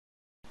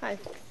Hi.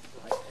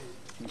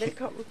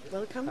 Welcome.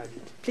 Welcome. Hi.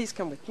 Please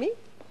come with me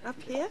up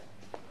here.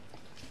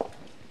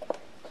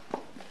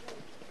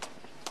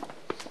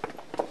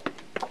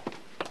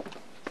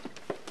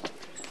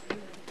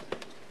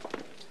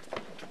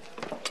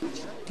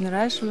 In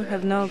Russia, we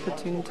have no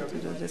opportunity to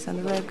do this,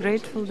 and we are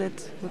grateful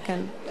that we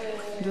can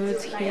do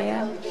it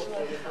here,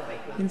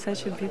 in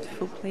such a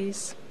beautiful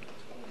place,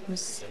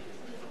 with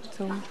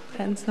so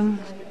handsome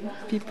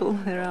people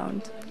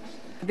around.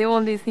 The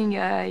only thing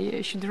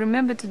I should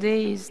remember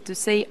today is to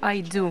say I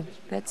do,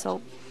 that's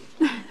all.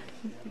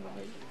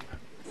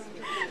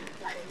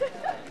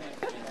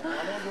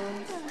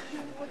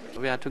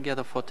 We are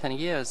together for 10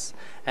 years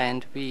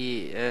and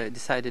we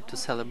decided to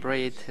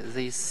celebrate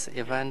this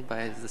event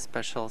by the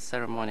special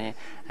ceremony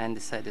and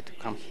decided to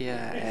come here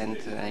and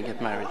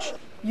get married.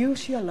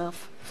 Use your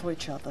love for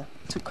each other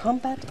to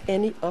combat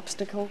any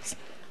obstacles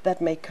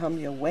that may come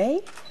your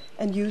way,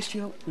 and use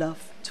your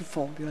love to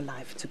form your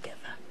life together.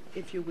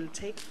 If you will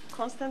take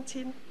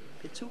Konstantin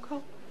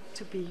Petukov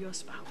to be your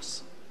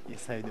spouse.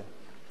 Yes, I do.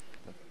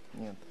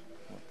 Нет,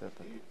 вот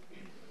этот.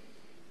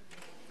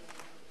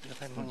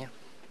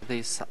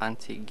 This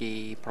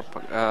anti-gay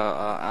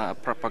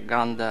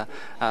propaganda,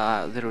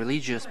 the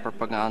religious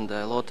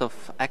propaganda, a lot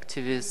of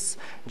activists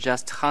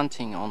just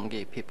hunting on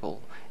gay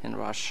people in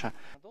Russia.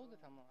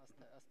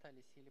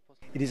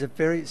 It is a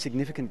very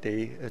significant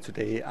day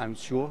today, I'm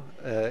sure,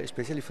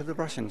 especially for the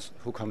Russians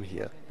who come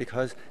here,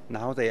 because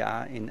now they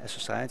are in a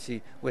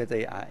society where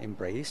they are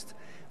embraced,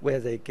 where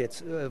they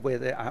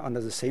are under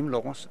the same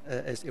laws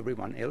as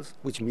everyone else,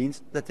 which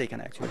means that they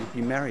can actually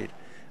be married.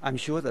 I'm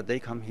sure that they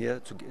come here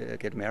to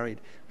get married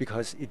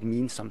because it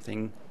means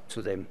something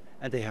to them,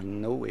 and they have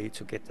no way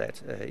to get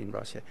that in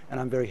Russia. And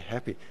I'm very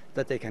happy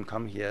that they can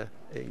come here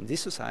in this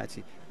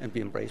society and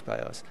be embraced by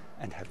us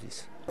and have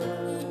this.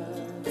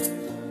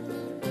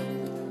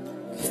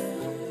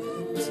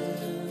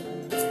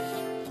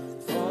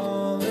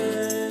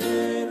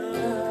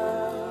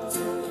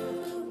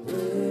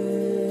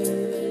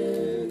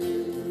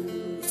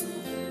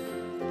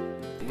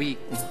 We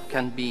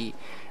can be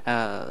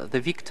the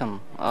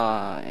victim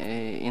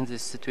in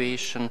this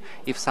situation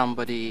if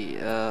somebody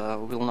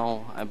will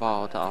know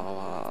about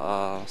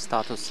our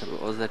status,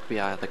 or that we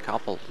are the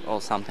couple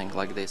or something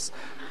like this.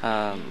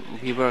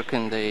 We work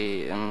in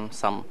the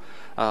some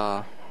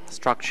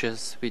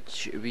structures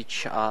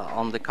which are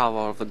on the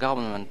cover of the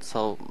government,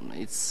 so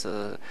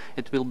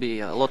it will be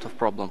a lot of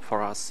problem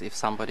for us if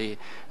somebody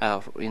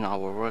in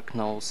our work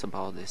knows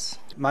about this.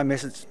 My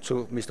message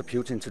to Mr.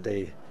 Putin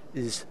today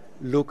is: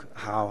 look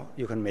how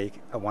you can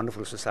make a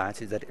wonderful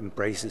society that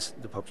embraces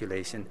the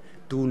population.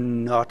 Do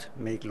not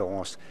make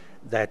laws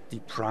that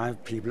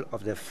deprive people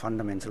of their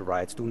fundamental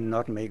rights. Do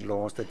not make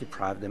laws that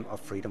deprive them of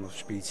freedom of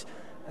speech.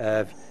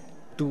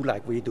 Do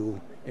like we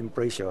do.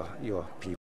 Embrace your people.